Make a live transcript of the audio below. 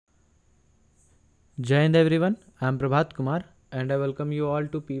Jai Hind everyone, I am Prabhat Kumar and I welcome you all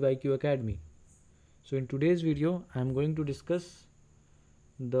to PYQ Academy. So in today's video, I am going to discuss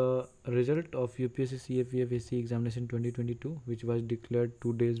the result of UPSC CAPF AC examination 2022, which was declared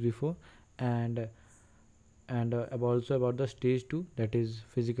 2 days before, and also about the stage 2, that is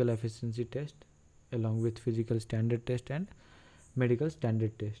physical efficiency test, along with physical standard test and medical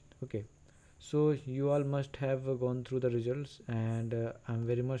standard test. Okay, so you all must have gone through the results, and I'm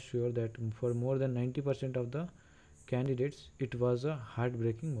very much sure that for more than 90% of the candidates it was a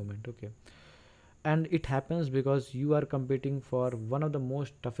heartbreaking moment. Okay, and it happens because you are competing for one of the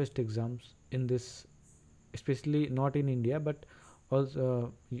most toughest exams in this, especially not in India, but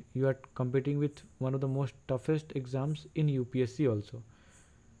also you are competing with one of the most toughest exams in UPSC also.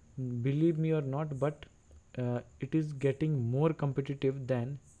 Believe me or not, but it is getting more competitive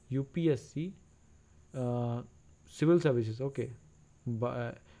than UPSC civil services. Okay,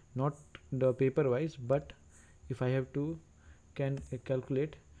 but not the paper wise, but if I have to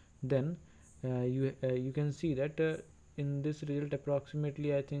calculate, then you can see that in this result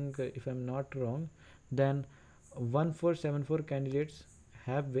approximately, I think, if I'm not wrong, then 1474 candidates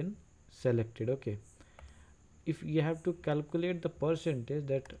have been selected. Okay, if you have to calculate the percentage,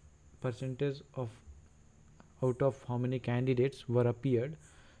 that percentage of out of how many candidates were appeared,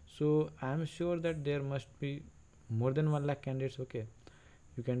 so I am sure that there must be more than 1 lakh candidates. Okay,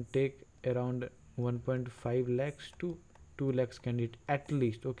 you can take around 1.5 lakhs to 2 lakhs candidate at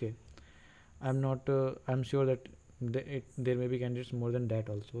least. Okay, I'm not I'm sure that there may be candidates more than that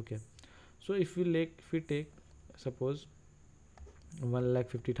also. Okay, so if we take suppose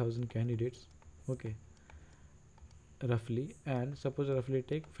 1,50,000 candidates, okay, roughly, and suppose roughly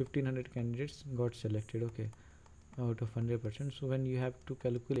take 1500 candidates got selected, okay, out of 100%. So when you have to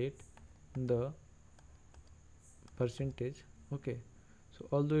calculate the percentage, okay, so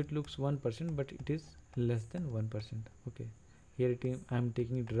although it looks 1%, but it is less than 1%. Okay, here I am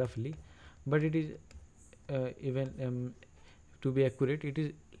taking it roughly, but it is even to be accurate, it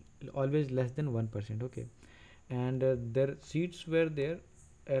is always less than 1%. Okay, and their seats were there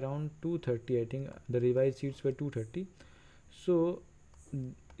around 230. I think the revised seats were 230. So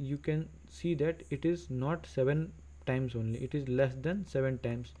you can see that it is not 7 times only, it is less than 7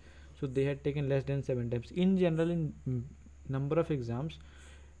 times. So they had taken less than 7 times. In general, in number of exams,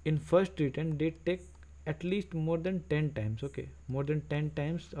 in first written they take at least more than 10 times. Okay, more than 10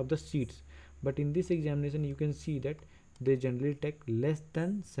 times of the seats, but in this examination you can see that they generally take less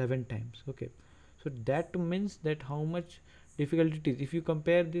than 7 times. Okay, so that means that how much difficult it is. If you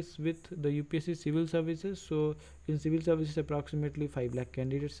compare this with the UPSC civil services, so in civil services approximately 5 lakh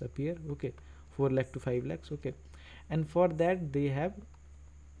candidates appear. Okay, 4 lakh to 5 lakhs. Okay, and for that they have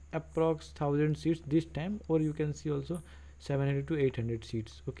approx 1000 seats this time, or you can see also 700 to 800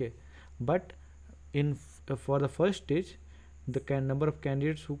 seats. Okay, but in for the first stage, the number of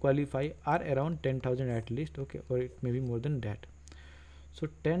candidates who qualify are around 10,000 at least. Okay, or it may be more than that. So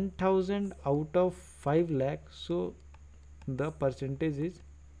 10,000 out of 5 lakh, so the percentage is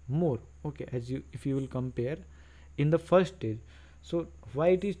more. Okay, as you, if you will compare in the first stage. So why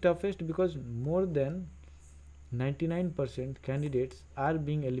it is toughest? Because more than 99% candidates are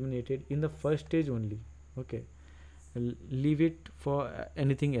being eliminated in the first stage only. Okay, leave it for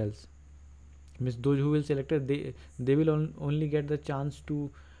anything else. Means those who will select it, they will only get the chance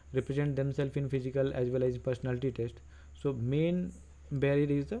to represent themselves in physical as well as personality test. So main barrier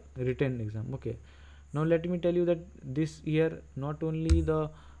is the written exam. Okay, now let me tell you that this year not only the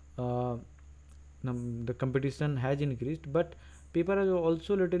competition has increased, but paper is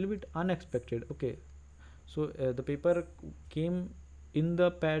also little bit unexpected. Okay, so the paper came in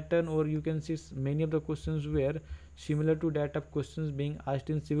the pattern, or you can see many of the questions were similar to that of questions being asked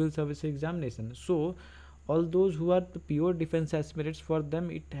in civil service examination. So all those who are the pure defense aspirants, for them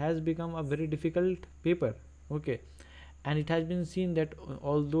it has become a very difficult paper. Okay, and it has been seen that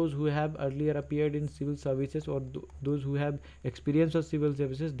all those who have earlier appeared in civil services, or those who have experience of civil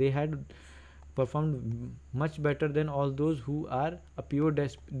services, they had performed much better than all those who are a pure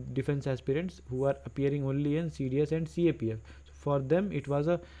defense aspirants who are appearing only in CDS and CAPF. So for them it was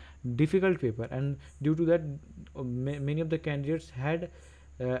a difficult paper, and due to that many of the candidates had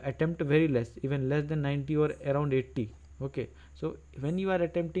attempt very less, even less than 90 or around 80. Okay, so when you are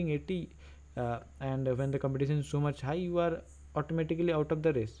attempting 80 and when the competition is so much high, you are automatically out of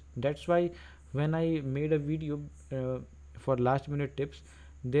the race. That's why when I made a video for last minute tips,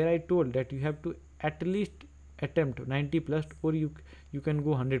 there I told that you have to at least attempt 90 plus, or you can go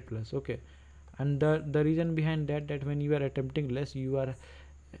 100 plus. Okay, and the reason behind that when you are attempting less, you are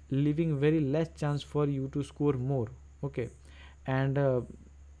leaving very less chance for you to score more. Okay, and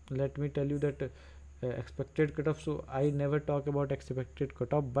let me tell you that expected cutoff. So I never talk about expected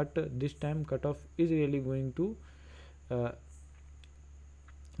cutoff, but this time cutoff is really going to uh,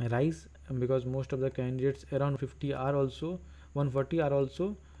 rise, because most of the candidates around 50 are also 140 are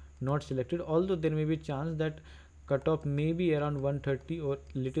also not selected, although there may be chance that cutoff may be around 130 or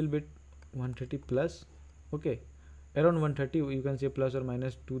little bit 130 plus. Okay, around 130, you can say plus or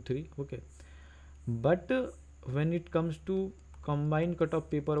minus 2 3. Okay, but when it comes to combined cutoff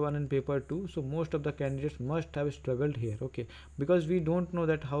paper 1 and paper 2, so most of the candidates must have struggled here. Okay, because we don't know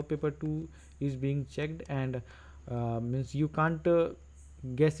that how paper 2 is being checked, and means you can't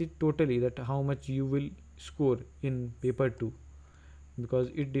guess it totally that how much you will score in paper 2, because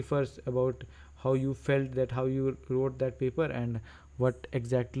it differs about how you felt, that how you wrote that paper, and what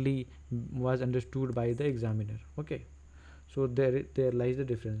exactly was understood by the examiner. Okay, so there lies the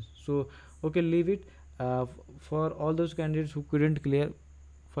difference. So okay, leave it. For all those candidates who couldn't clear,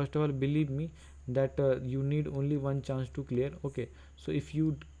 first of all, believe me that you need only one chance to clear. Okay, so if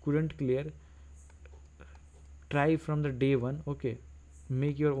you couldn't clear, try from the day one. Okay,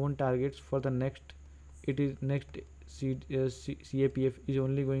 make your own targets for the next, it is next CAPF is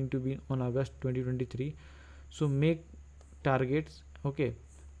only going to be on August 2023. So make targets. Okay,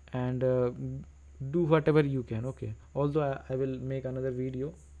 and do whatever you can. Okay, although I will make another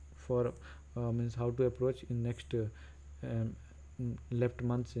video for means how to approach in next um, left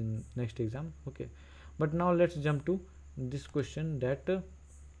months in next exam. Okay, but now let's jump to this question, that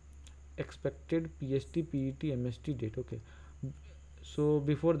expected PST, PET, MST date. Okay, so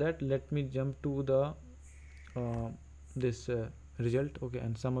before that, let me jump to the this result. Okay,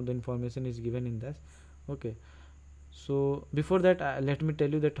 and some of the information is given in this. Okay, so before that, let me tell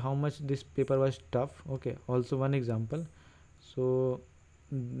you that how much this paper was tough. Okay, also one example. So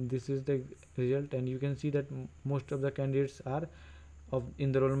this is the result, and you can see that most of the candidates are of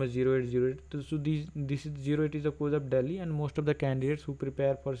in the roll number 0808. So this is 08 is the code of Delhi, and most of the candidates who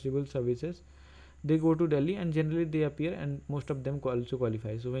prepare for civil services, they go to Delhi, and generally they appear, and most of them also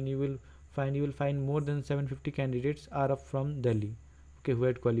qualify. So when you will find more than 750 candidates are up from Delhi, okay, who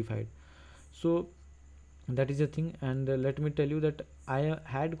had qualified. So that is the thing. And let me tell you that I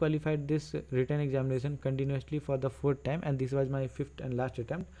had qualified this written examination continuously for the 4th time, and this was my 5th and last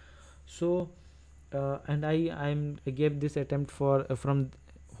attempt. So and I gave this attempt for from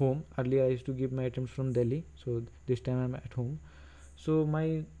home. Earlier I used to give my attempts from Delhi, so this time I'm at home. So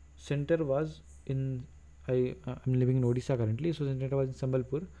my center was in, I'm living in Odisha currently, so center was in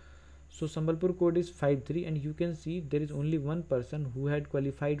Sambalpur. So Sambalpur code is 53, and you can see there is only one person who had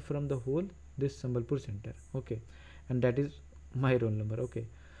qualified from the whole this Sambalpur center. Okay, and that is my roll number. Okay,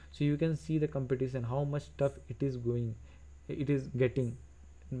 so you can see the competition, how much tough it is getting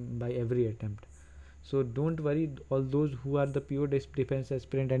by every attempt. So don't worry, all those who are the pure defense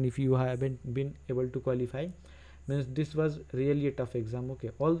aspirant, and if you haven't been able to qualify, means this was really a tough exam.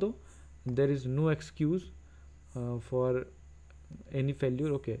 Okay, although there is no excuse for any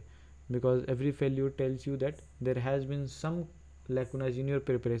failure. Okay, because every failure tells you that there has been some lacunas in your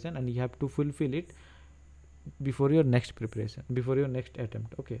preparation, and you have to fulfill it before your next preparation, before your next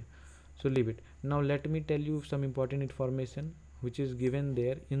attempt. Okay, so leave it. Now let me tell you some important information which is given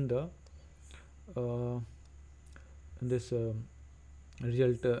there in the this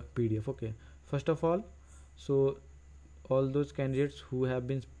result PDF. Okay, first of all, so all those candidates who have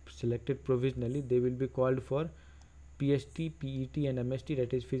been selected provisionally, they will be called for PST, PET and MST,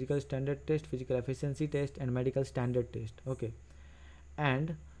 that is physical standard test, physical efficiency test and medical standard test. Okay,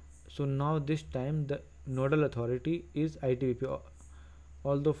 and so now this time the nodal authority is ITBP,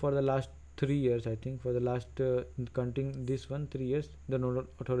 although for the last 3 years, I think for the last counting this one 3 years, the nodal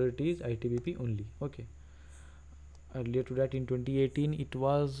authority is ITBP only. Okay, earlier to that in 2018 it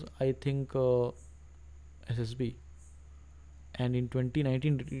was, I think, SSB, and in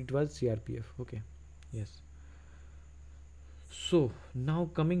 2019 it was CRPF. Okay, yes. So now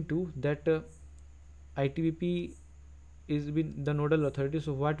coming to that ITBP is been the nodal authority.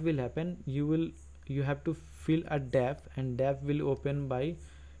 So what will happen, you have to fill a DAF, and DAF will open by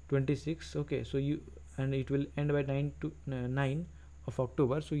 26. Okay, so and it will end by 9 of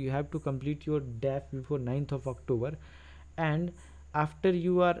October. So you have to complete your DAF before 9th of October, and after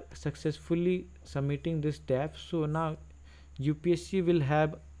you are successfully submitting this DAF, so now UPSC will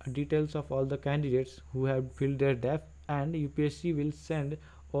have details of all the candidates who have filled their DAF, and UPSC will send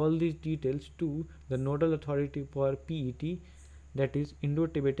all these details to the nodal authority for PET, that is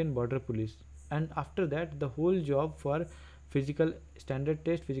Indo-Tibetan Border Police. And after that, the whole job for physical standard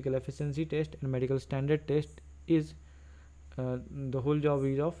test, physical efficiency test and medical standard test is the whole job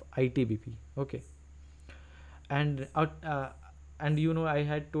is of ITBP. Okay, and and you know, I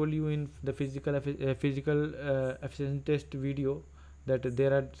had told you in the physical efficiency test video that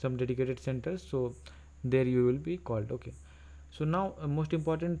there are some dedicated centers, so there you will be called. Okay, so now most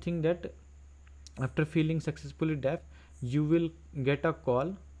important thing that after filling successfully DAF, you will get a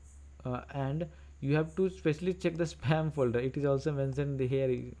call, and you have to specially check the spam folder. It is also mentioned here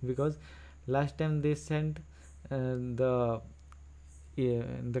because last time they sent the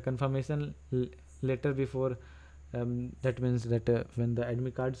the confirmation letter before, that means that when the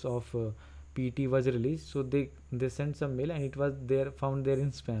admit cards of PT was released, so they sent some mail and it was there, found there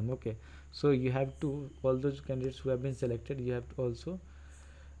in spam. Okay, so you have to, all those candidates who have been selected, you have to also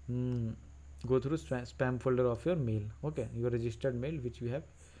mm, go through spam folder of your mail. Okay, your registered mail which you have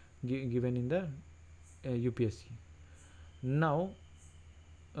given in the UPSC. Now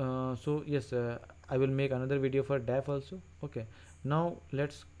so yes, I will make another video for DAF also. Okay, now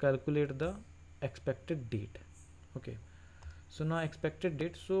let's calculate the expected date. Okay, so now expected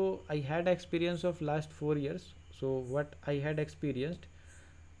date, so I had experience of last 4 years. So what I had experienced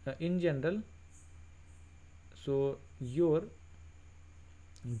in general, so your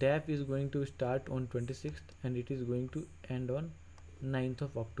DAF is going to start on 26th and it is going to end on 9th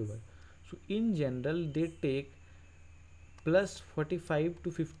of October. So in general they take plus 45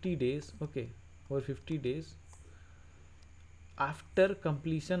 to 50 days, okay, or 50 days after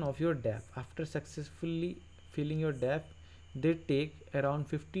completion of your DAF. After successfully filling your DAF, they take around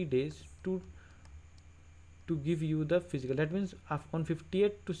 50 days to give you the physical. That means on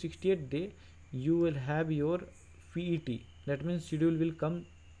 50th to 68th day you will have your PET. That means schedule will come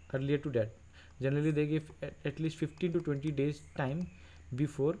earlier to that. Generally they give at least 15 to 20 days time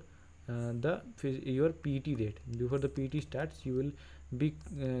before your PET date. Before the PET starts, you will be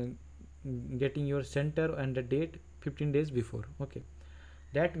getting your center and the date 15 days before. Okay,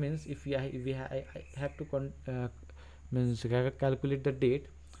 that means if I have to means calculate the date.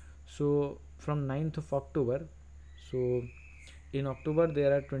 So from 9th of October, so in October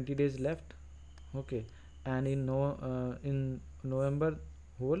there are 20 days left. Okay, and in November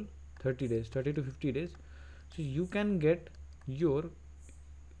whole 30 days, 30 to 50 days. So you can get your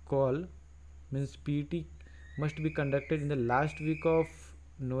call, means PT must be conducted in the last week of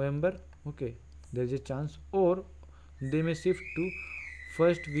November. Okay, there is a chance, or they may shift to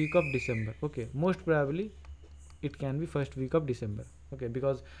first week of December. Okay, most probably it can be first week of December. Okay,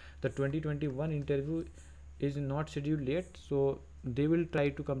 because the 2021 interview is not scheduled yet, so they will try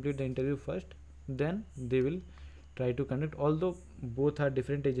to complete the interview first, then they will try to conduct, although both are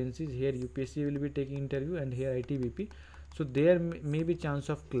different agencies. Here UPSC will be taking interview and here ITBP, so there may be chance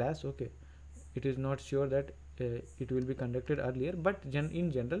of class. Okay, it is not sure that it will be conducted earlier, but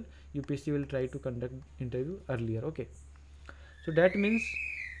in general UPSC will try to conduct interview earlier. Okay, so that means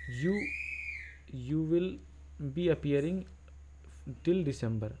you will be appearing till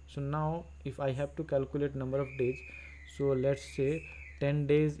December. So now if I have to calculate number of days, so let's say 10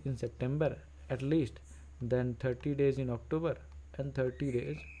 days in September at least, then 30 days in October, and 30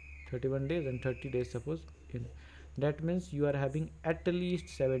 days, 31 days and 30 days suppose in, that means you are having at least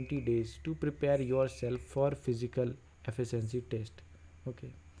 70 days to prepare yourself for physical efficiency test.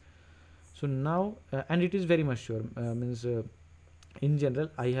 Okay, so now and it is very much sure, means in general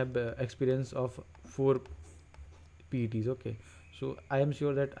I have experience of 4 PETs. Okay, so I am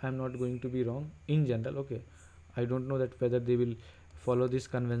sure that I am not going to be wrong in general. Okay, I don't know that whether they will follow this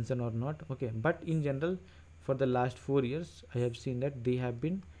convention or not. Okay, but in general for the last 4 years I have seen that they have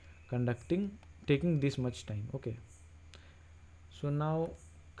been taking this much time. Okay, so now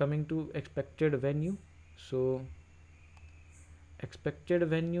coming to expected venue. So expected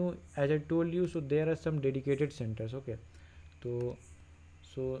venue, as I told you, so there are some dedicated centers. Okay,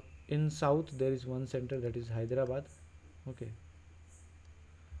 so in south there is one center, that is Hyderabad. Okay,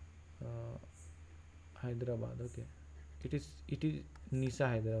 uh, Hyderabad. Okay, it is NISA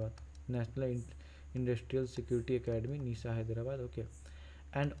Hyderabad, National Industrial Security Academy, NISA Hyderabad. Okay,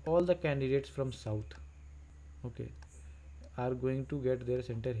 and all the candidates from south, okay, are going to get their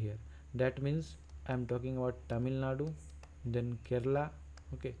center here. That means I am talking about Tamil Nadu, then Kerala,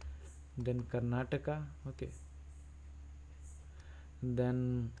 okay, then Karnataka, okay,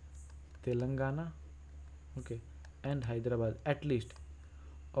 then Telangana, okay, and Hyderabad. At least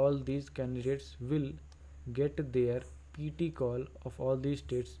all these candidates will get their PT call of all these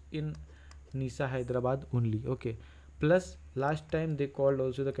states in NISA Hyderabad only. Okay, plus last time they called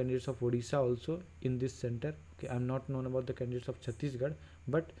also the candidates of Odisha also in this center. Okay, I'm not known about the candidates of Chhattisgarh,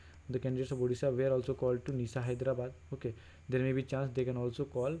 but the candidates of Odisha were also called to NISA Hyderabad. Okay, there may be chance they can also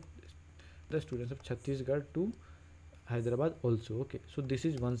call the students of Chhattisgarh to Hyderabad also. Okay, so this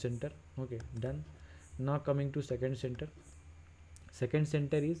is one center. Okay, done. Now coming to second center. Second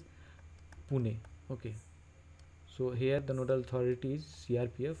center is Pune. Okay, so here the nodal authority is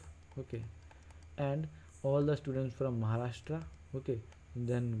CRPF. Okay, and all the students from Maharashtra. Okay,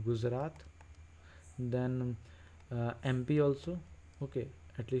 then Gujarat, then MP also. Okay,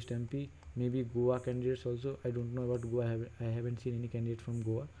 at least MP, maybe Goa candidates also. I don't know about Goa. I haven't seen any candidate from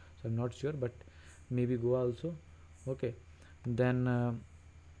Goa, so I'm not sure, but maybe Goa also. Okay, then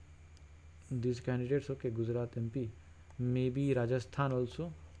these candidates. Okay, Gujarat, MP, maybe Rajasthan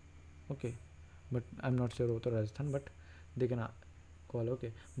also. Okay, but I'm not sure about the Rajasthan, but they can call.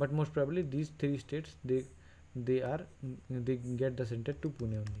 Okay, but most probably these three states, they get the center to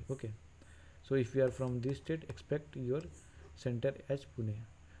Pune only. Okay, so if you are from this state, expect your center as Pune.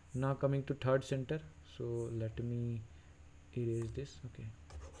 Now coming to third center, so let me erase this. Okay,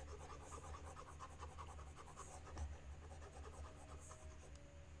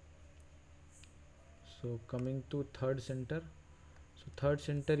 so coming to third center, so third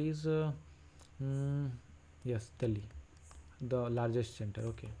center is mm, yes, Delhi, the largest center.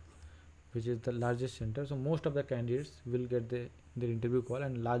 Okay, which is the largest center, so most of the candidates will get their interview call,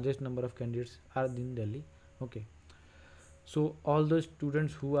 and largest number of candidates are in Delhi. Okay, so all the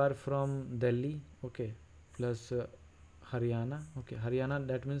students who are from Delhi, okay, plus Haryana. Okay, Haryana,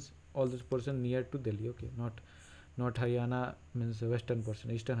 that means all those person near to Delhi. Okay, not Haryana means western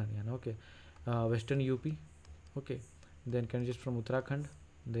portion, eastern Haryana. Okay, western UP. Okay, then candidates from Uttarakhand,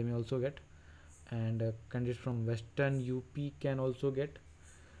 they may also get, and candidates from western UP can also get,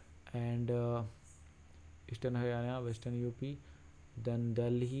 and eastern Haryana, western UP, then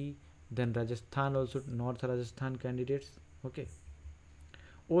Delhi, then Rajasthan also, North Rajasthan candidates. Okay,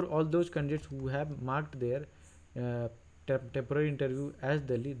 or all those candidates who have marked their uh, temporary interview as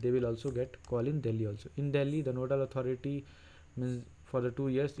Delhi, they will also get call in Delhi also. In Delhi, the nodal authority means for the 2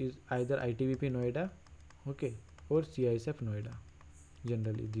 years is either ITBP Noida, okay, or CISF Noida.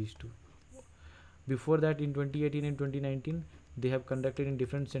 Generally, these two. Before that, in 2018 and 2019, they have conducted in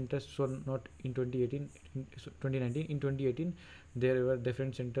different centers. So not in 2018, 2019. In 2018, there were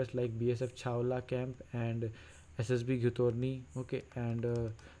different centers like BSF Chawla camp and SSB Ghutorni. Okay, and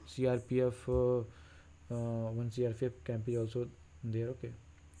CRPF. One CRPF camp is also there. Okay,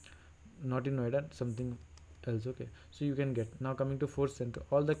 not in Noida, something else. Okay, so you can get. Now coming to fourth center,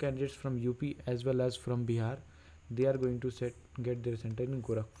 all the candidates from UP as well as from Bihar, they are going to get their center in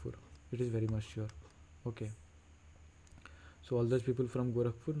Gorakhpur. It is very much sure. Okay, so all those people from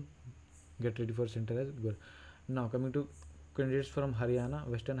Gorakhpur, get ready for center as Gor. Now coming to candidates from Haryana,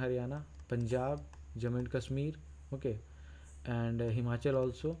 Western Haryana, Punjab, Jammu and Kashmir. Okay, and Himachal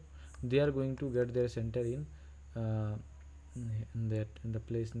also, they are going to get their center uh, in the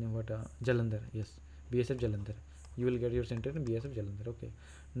place name what Jalandhar. Yes, BSF Jalandhar. You will get your center in BSF Jalandhar. Okay,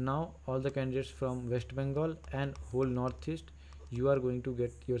 now all the candidates from West Bengal and whole Northeast, you are going to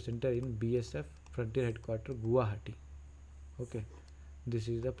get your center in BSF Frontier Headquarter Guwahati. Okay, this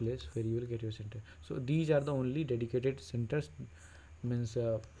is the place where you will get your center. So these are the only dedicated centers, means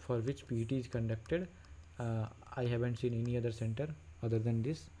for which PET is conducted. I haven't seen any other center other than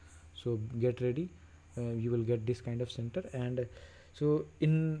this, so get ready. You will get this kind of center, and so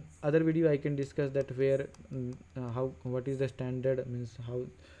in other video I can discuss that where how what is the standard, means how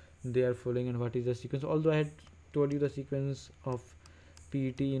they are following and what is the sequence, although I had told you the sequence of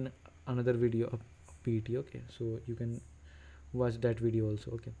PET in another video of PET. Okay, so you can watch that video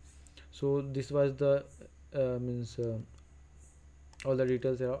also. Okay, so this was the means all the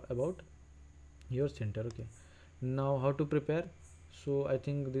details about your center. Okay, now how to prepare. So I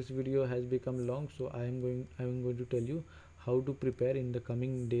think this video has become long, so I am going to tell you how to prepare in the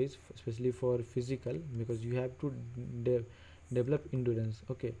coming days, especially for physical, because you have to develop endurance.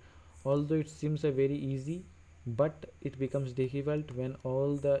 Okay, although it seems a very easy, but it becomes difficult when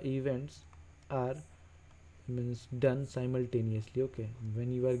all the events are means done simultaneously. Okay,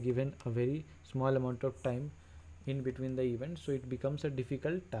 when you are given a very small amount of time in between the events, so it becomes a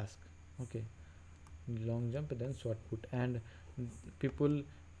difficult task. Okay, long jump, then short put, and people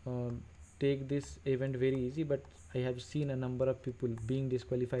um, take this event very easy, but I have seen a number of people being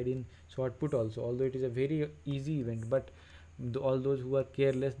disqualified in short put also, although it is a very easy event, but all those who are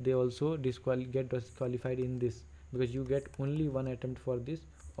careless, they also get disqualified in this, because you get only one attempt for this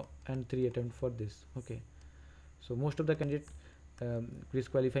and three attempts for this. Okay, so most of the candidates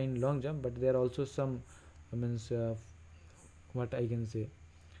disqualify in long jump, but there are also some means what I can say,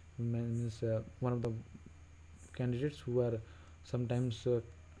 means one of the candidates who are sometimes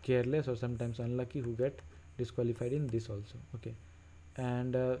careless or sometimes unlucky, who get disqualified in this also. Okay,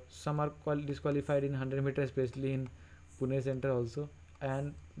 and some are disqualified in 100 meters, especially in Pune center also,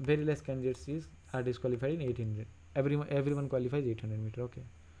 and very less candidates are disqualified in 800. everyone qualifies 800 meter. Okay,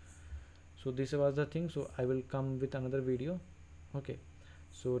 so this was the thing. So I will come with another video. Okay,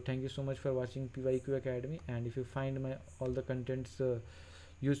 so thank you so much for watching PYQ Academy, and if you find my all the contents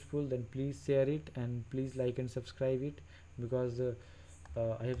useful, then please share it and please like and subscribe it, because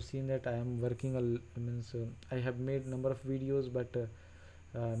I have seen that I am working means I have made number of videos, but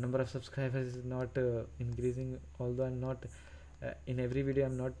number of subscribers is not increasing, although I'm not in every video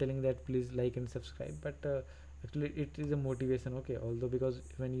I'm not telling that please like and subscribe, but actually it is a motivation. Okay, although because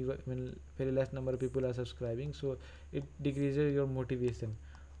when very less number of people are subscribing, so it decreases your motivation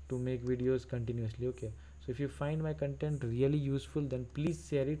to make videos continuously. Okay, so if you find my content really useful, then please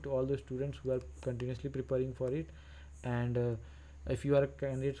share it to all the students who are continuously preparing for it. And if you are a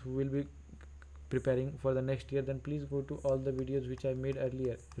candidate who will be preparing for the next year, then please go to all the videos which I made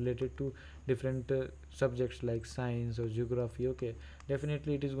earlier related to different subjects like science or geography. Okay,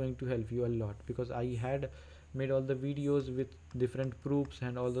 definitely it is going to help you a lot, because I had made all the videos with different proofs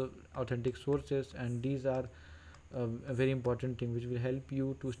and all the authentic sources, and these are a very important thing which will help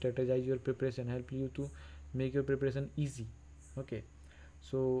you to strategize your preparation, help you to make your preparation easy. Okay,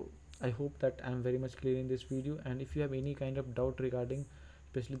 so I hope that I am very much clear in this video, and if you have any kind of doubt regarding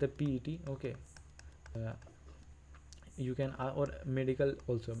especially the PET, okay, uh, you can or medical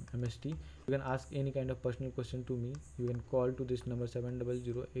also MST, you can ask any kind of personal question to me. You can call to this number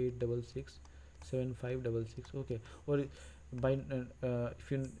 700-866-7566. Okay, or by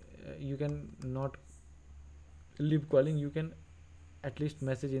if you can not leave calling, you can at least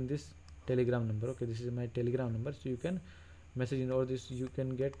message in this telegram number. Okay, this is my telegram number, so you can message in, or this you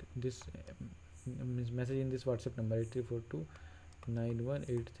can get this means message in this WhatsApp number 8342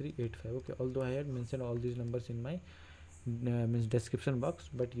 918385. Okay, although I had mentioned all these numbers in my means description box,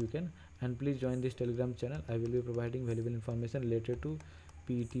 but you can. And please join this telegram channel. I will be providing valuable information related to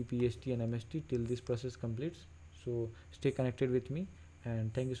PET, PST and MST till this process completes. So stay connected with me,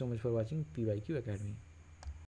 and thank you so much for watching PYQ Academy.